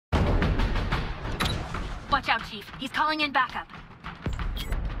Watch out, Chief. He's calling in backup.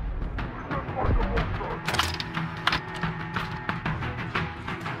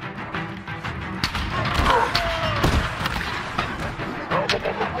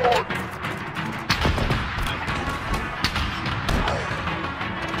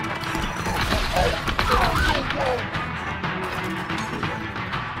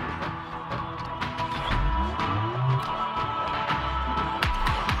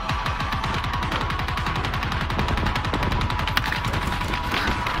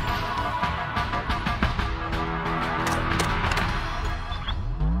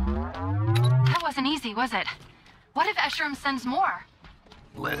 Was it? What if Esherim sends more?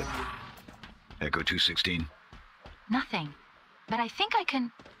 Let him. Echo 216. Nothing. But I think I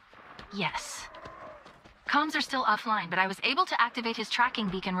can... Yes. Comms are still offline, but I was able to activate his tracking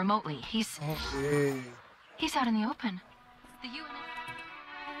beacon remotely. He's out in the open. The UN...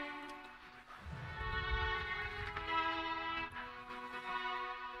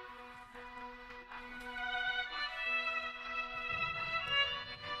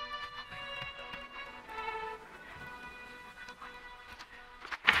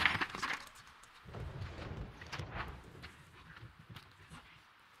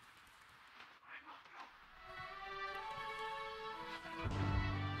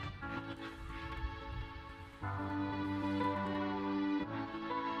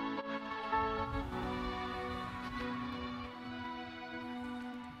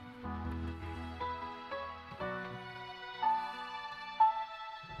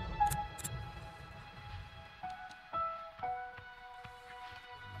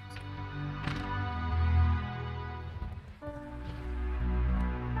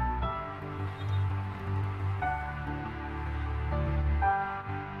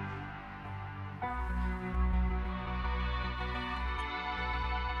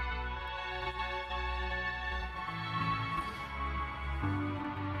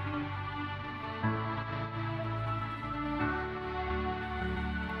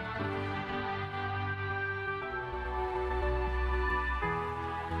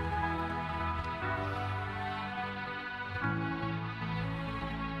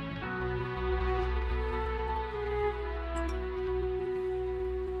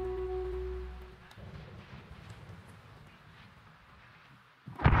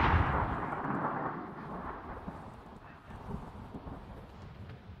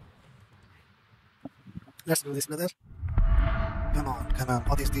 Let's do this, brother. Come on, come on.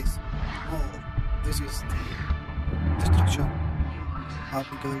 What is this? Oh, this is the destruction. How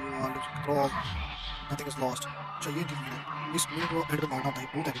people you are losing control. Nothing is lost. So you did it. This new world ended the mountain. I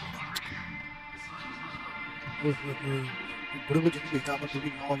put it. Put it in the top of the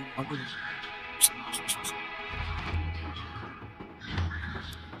video. You want to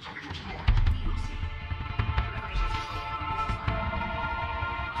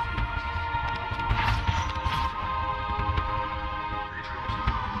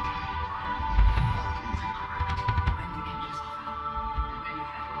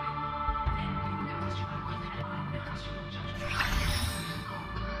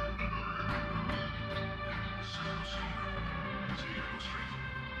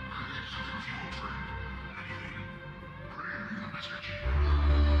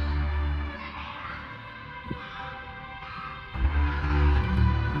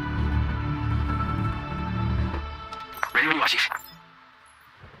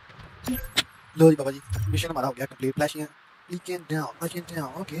low ji Baba ji mission हमारा हो गया complete flashing down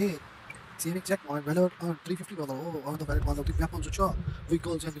okay saving checkpoint value 350 $350 on the valid one of the weapons which are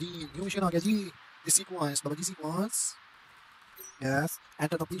vehicles and green new mission आ गया जी this sequence Baba ji sequence yes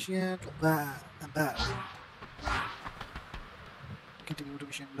enter the mission and back continue to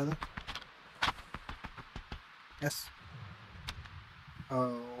mission brother yes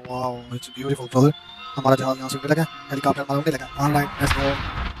oh wow it's beautiful brother हमारा जहाज यहाँ से उड़ने लगा helicopter हमारा उड़ने लगा ऑलराइट लेट्स गो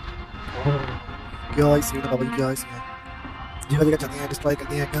क्या इस सीट बाबा क्या इसमें जगह जगह चलते हैं डिस्ट्रॉय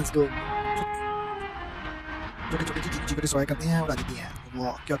करते हैं गन्स को छोटी छोटी चीज़ को डिस्ट्रॉय करते हैं उड़ा देती हैं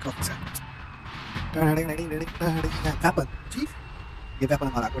वो क्या क्रॉस है वेपन चीफ ये वेपन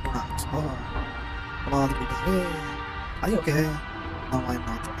हमारा को टोना कमाल की बात है आई okay no I am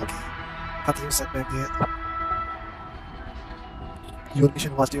not okay thought you said back there your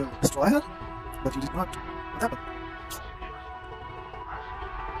mission was to destroy her but you did not what happened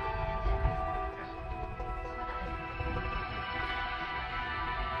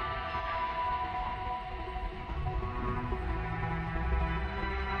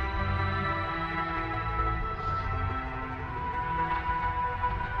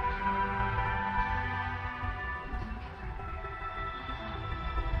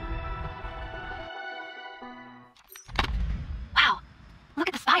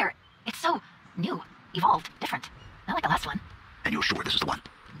Evolved, different. Not like the last one. And you're sure this is the one?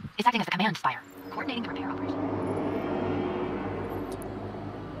 It's acting as the command spire, coordinating the repair operation.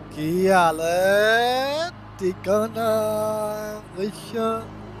 ठिकाना वैश्या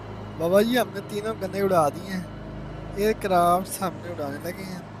बाबा जी हमने तीनों गन्ने उड़ा दिए हैं aircraft हमने उड़ाने लगे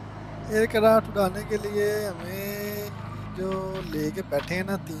हैं एयरक्राफ्ट उड़ाने के लिए हमें जो लेके बैठे हैं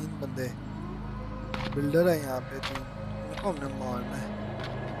ना 3 बंदे बिल्डर है यहाँ पे 3 उनको हमने मारना है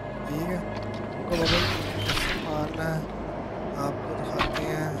ठीक है उनको बाबा जी मारना है आपको दिखाते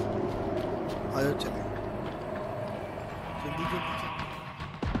हैं आयो चलें जल्दी जल्दी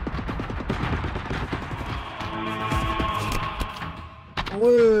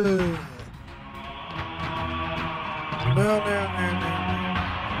ओए no.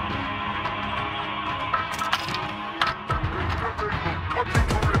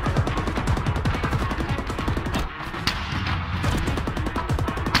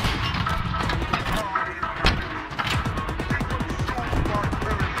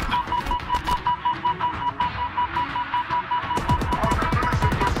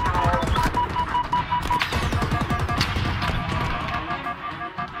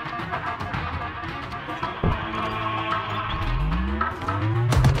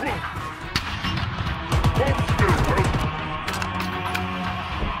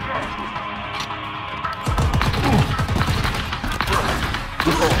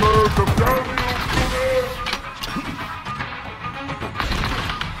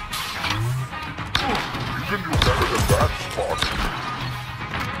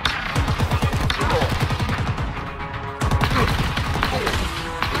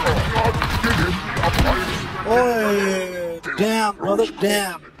 Damn brother,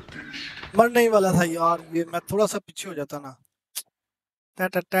 damn. मरने ही वाला था यार ये मैं थोड़ा सा पीछे हो जाता ना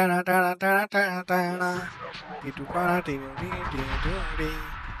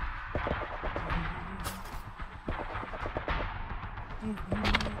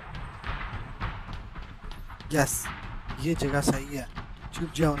यस ये जगह सही है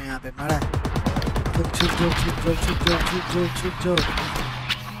छुप जाओ यहाँ पे मारा तुम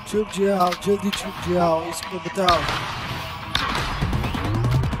छुप जाओ जल्दी छुप जाओ इसको बताओ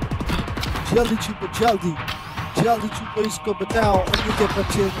जल्दी छुपो इसको बताओ अन्य के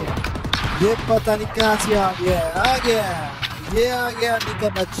बच्चे को ये पता नहीं कहाँ से आ गया ये आ गया अन्य का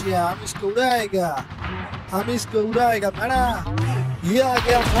बच्चा हम इसको उड़ाएगा मारा ये आ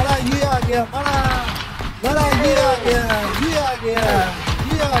गया मारा मारा ये आ गया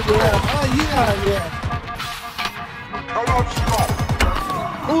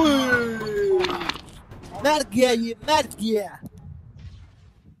मर गया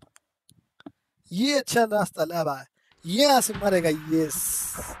ये अच्छा रास्ता लगा है यहाँ से मरेगा ये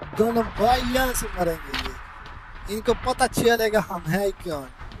दोनों भाई यहाँ से मरेंगे ये इनको पता चलेगा हम है कौन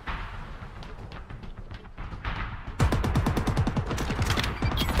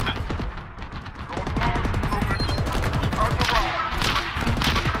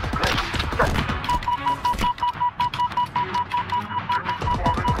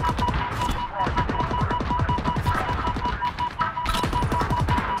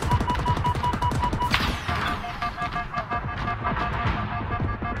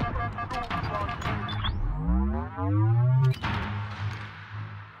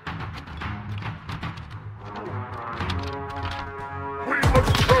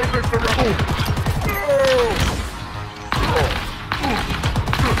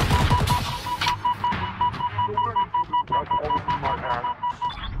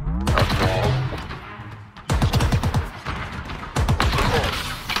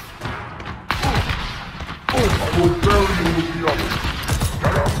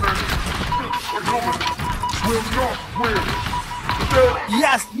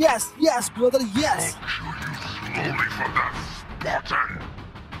Yes, brother, yes.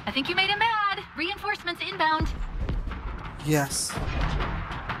 I think you made him mad. Reinforcements inbound. Yes,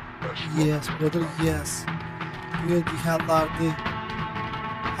 brother, yes. Where the hell are they?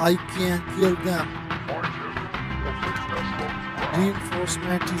 I can't kill them.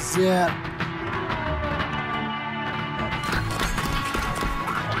 Reinforcement is there.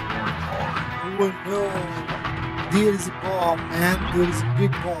 Oh no. There is a bomb, man. There is a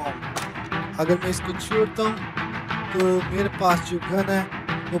big bomb. अगर मैं इसको छोड़ता हूँ तो मेरे पास जो gun है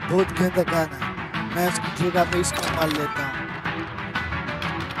वो बहुत गंदा गन है मैं इसकी जगह पे इसको मार लेता हूँ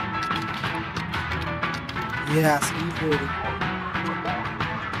Yes,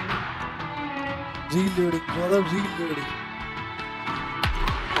 reloading brother, reloading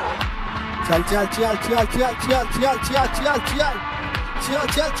चल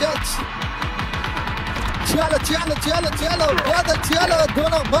चलो brother, चलो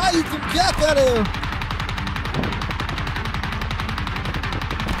दोनों भाई तुम क्या कर रहे हो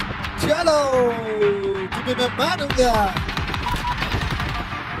चलो तुम्हें मैं मारूंगा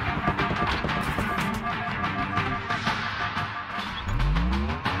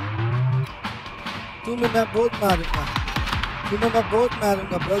तुम्हें मैं बहुत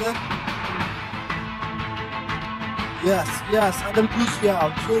मारूंगा ब्रदर यस अंदर घुस जाओ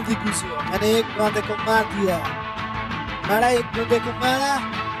जल्दी घुसो मैंने एक बंदे को मार दिया एक बंदे को मारा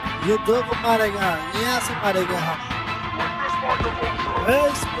ये दो को मारेगा यहाँ से मारेगा हम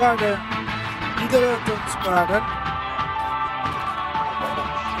स्पार्टन इधर हो तुम स्पार्टन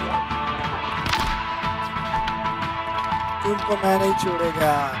तुमको मैं नहीं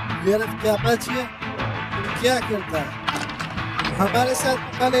छोड़ेगा मेरा क्या बचिए तुम क्या करता है हमारे साथ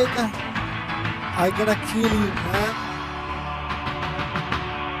मौका लेता है I gonna kill you man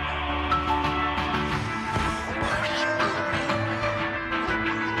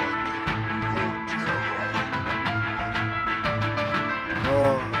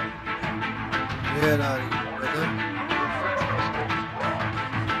Where are you, brother?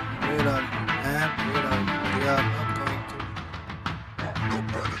 Where are you, man? Where are you? We are not going to.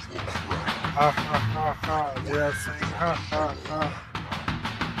 Ha ha ha ha. They are saying ha ha ha.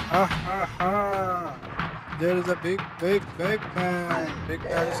 Ha ha ha. There is a big man. Big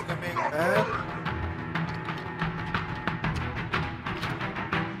man is coming, man.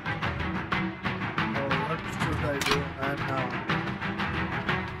 Oh, what should I do, man, now?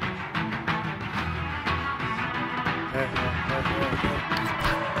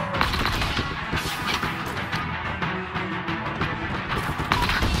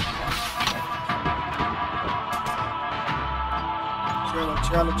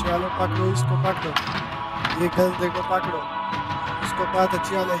 चलो पकड़ो इसको पकड़ो ये गंदे को पकड़ो उसको पता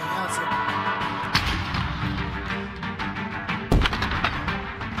चले यहाँ से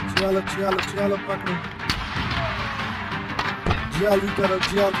चलो पकड़ो जल्दी करो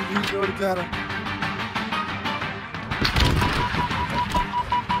रीलोड करो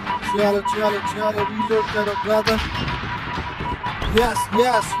चलो रीलोड करो brother yes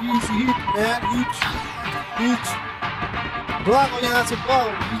he's hit man hit भागो यहाँ से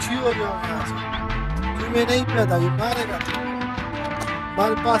भागो पीछे हो जाओ यहाँ से तुम्हें नहीं पता ये मारेगा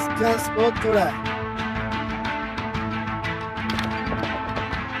हमारे पास गैस बहुत थोड़ा है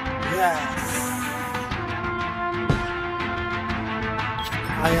yes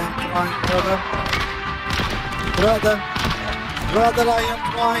I am trying brother I am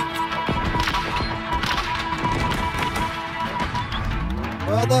trying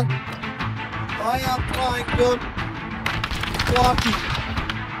brother I am trying dude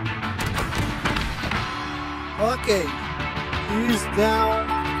Okay, he's down,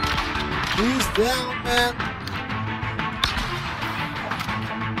 man.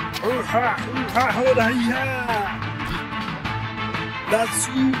 Let's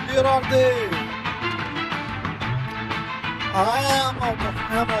see, where are they? I am out of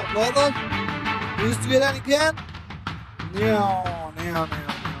ammo, brother. Is there again? No.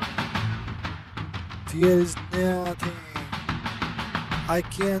 There is nothing. I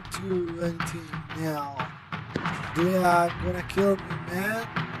can't do anything now. They are gonna kill me, man.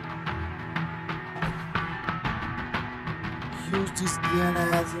 Use this gun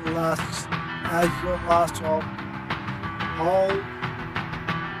as your last hope. All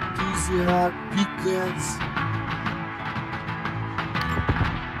these are big guns.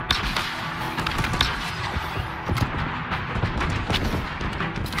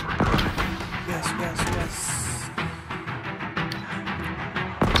 Yes.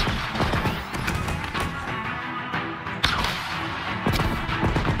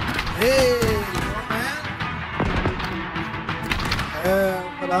 Hey, man.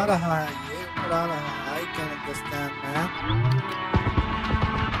 बड़ा रहा है ये, I can understand, man.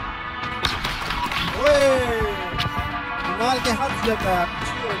 ओए, रुमाल के हाथ लगा, कुछ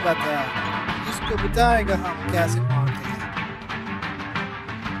हो जाता है. इसको बताएगा हम कैसे मारते हैं.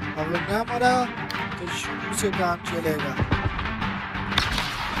 अगर ना मरा, तो शुरू से काम चलेगा.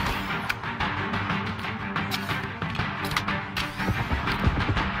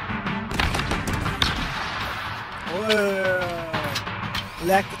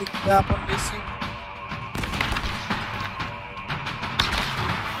 Electric weapon missing.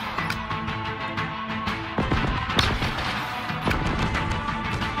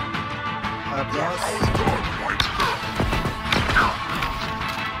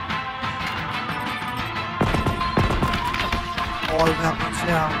 All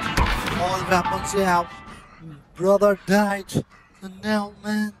weapons out. Brother died. No,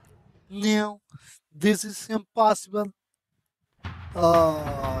 man. No. This is impossible.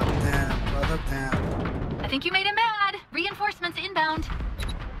 Oh, damn, brother, damn. I think you made him mad. Reinforcements inbound.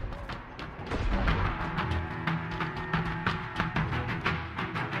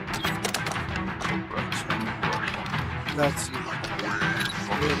 Let's see.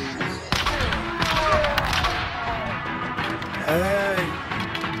 Hey,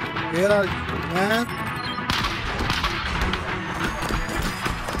 where are you, man?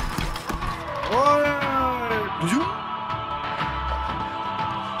 Oh, did you?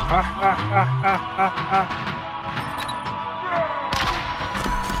 Ha ha ha ha ha ha.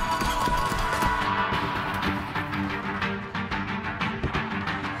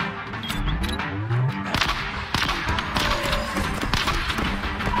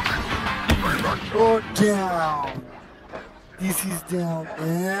 Go down. This is down,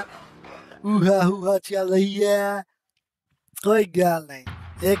 man. Hoo-ha, चल रही है. कोई गाल नहीं.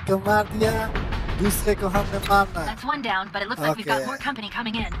 एक को मार दिया, दूसरे को हमने मारना. That's one down, but it looks like we've got more company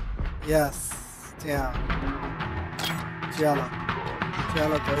coming in. Yes, down. चलो,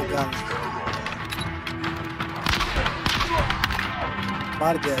 चलो कोई गाल नहीं.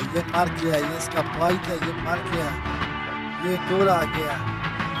 मार गया, ये मार गया, ये इसका भाई था, ये मार गया. ये गोल आ गया.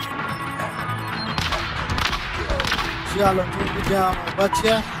 चलो तुम भी जाओ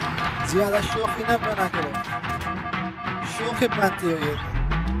बच्चे ज़्यादा शौक़ी ना बना करो शौक़ बनते हो ये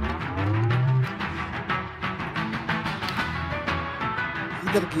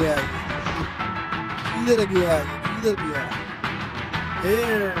इधर गया ये इधर गया ये इधर गया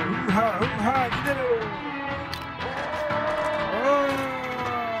हा इधर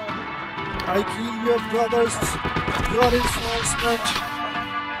I kill your brothers your enforcement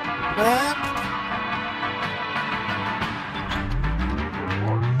man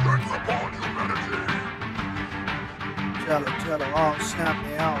चलो चलो आओ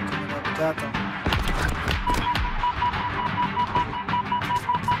सामने आओ तुम्हें मैं बताता हूँ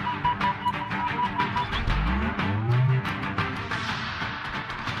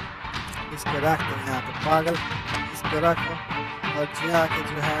इसको रख दो यहाँ पे पागल इसको रखो और जाके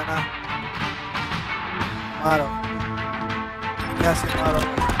जो है ना मारो कैसे मारो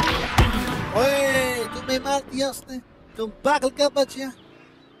ओए तुम्हें मार दिया उसने तुम पागल का बच्चा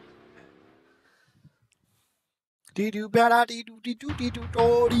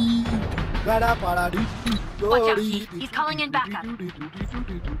Watch out, he's calling in backup.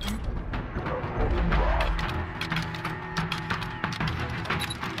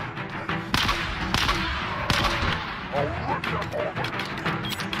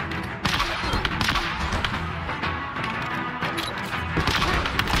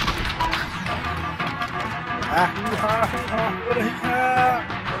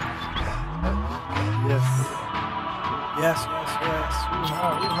 Yes.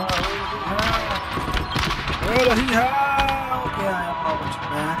 Okay, I am out,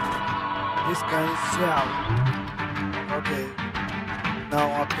 man. This guy is out. Okay. Now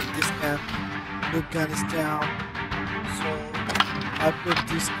I put this gun. The gun is down. So I put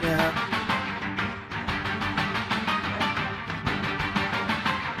this gun.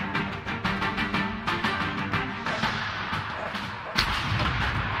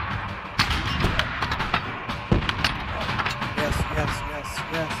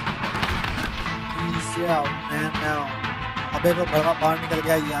 Yes. He's out, man. Now. अबे वो भगा बाहर निकल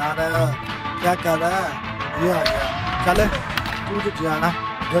गया यार क्या कर रहा है ये आ गया चले तू तो जाना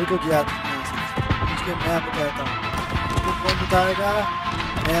घर को जा उसके मैं बताता हूँ उसको कौन बताएगा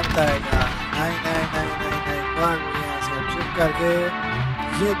मैं बताएगा नहीं बाहर यहाँ से चुप करके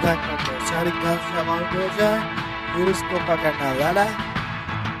ये गन पकड़ो सारी गन से अमाउंट हो जाए फिर उसको पकड़ना वाला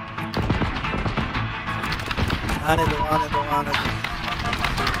आने दो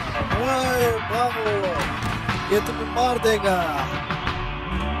ओए बाबू ये तुम्हें मार देगा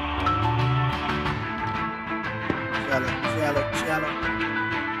चलो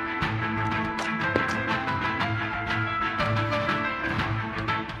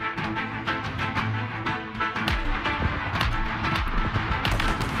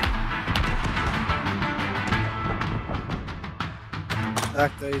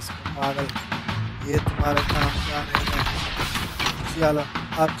लगता है इसको पागल ये तुम्हारा काम क्या नहीं है चलो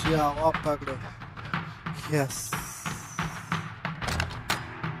अब जाओ आप पकड़ो Yes.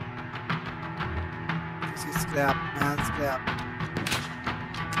 This is scrap, man, scrap.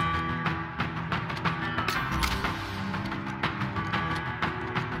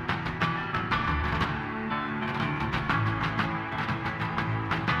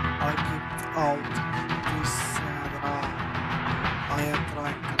 I keep out this I am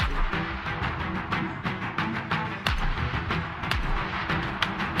trying to do.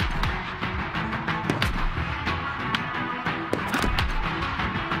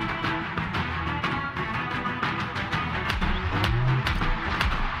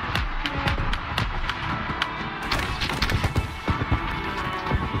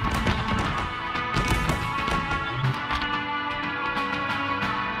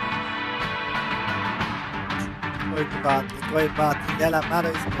 कोई बात नहीं ले ला मारो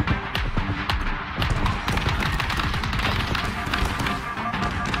इसको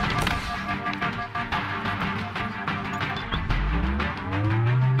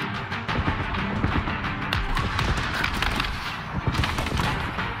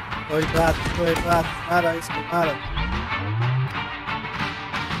कोई बात मारो इसको मारो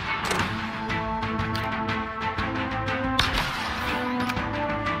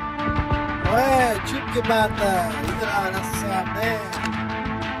चुप के बात है इधर आना सामने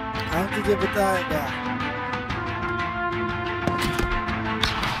हम तुझे बताएगा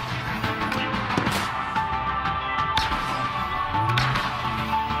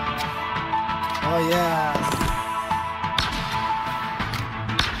oh yes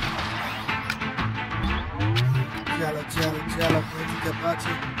चलो मेरी के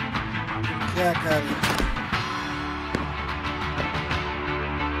पाछे क्या कर रहे हो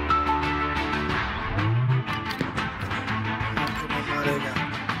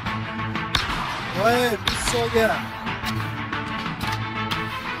ओए मिस हो गया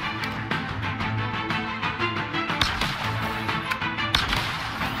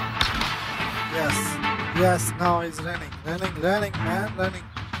yes now he's running man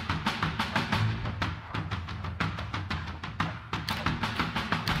running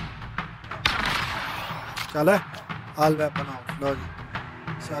चले all weapon out लो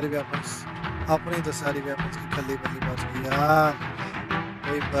जी सारी weapons अपनी तो सारी weapons की खली बल्ली बच गई यार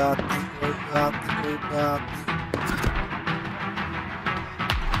कोई बात नहीं कोई बात नहीं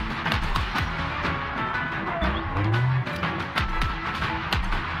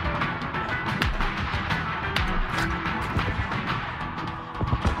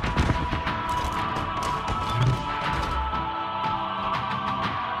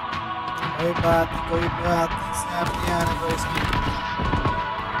नहीं आने को इसकी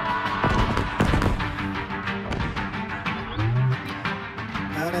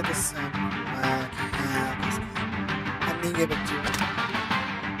आने तो अन्नी के बच्चे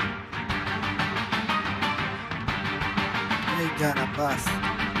नहीं जाना बस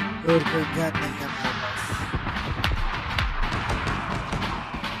और कोई जान नहीं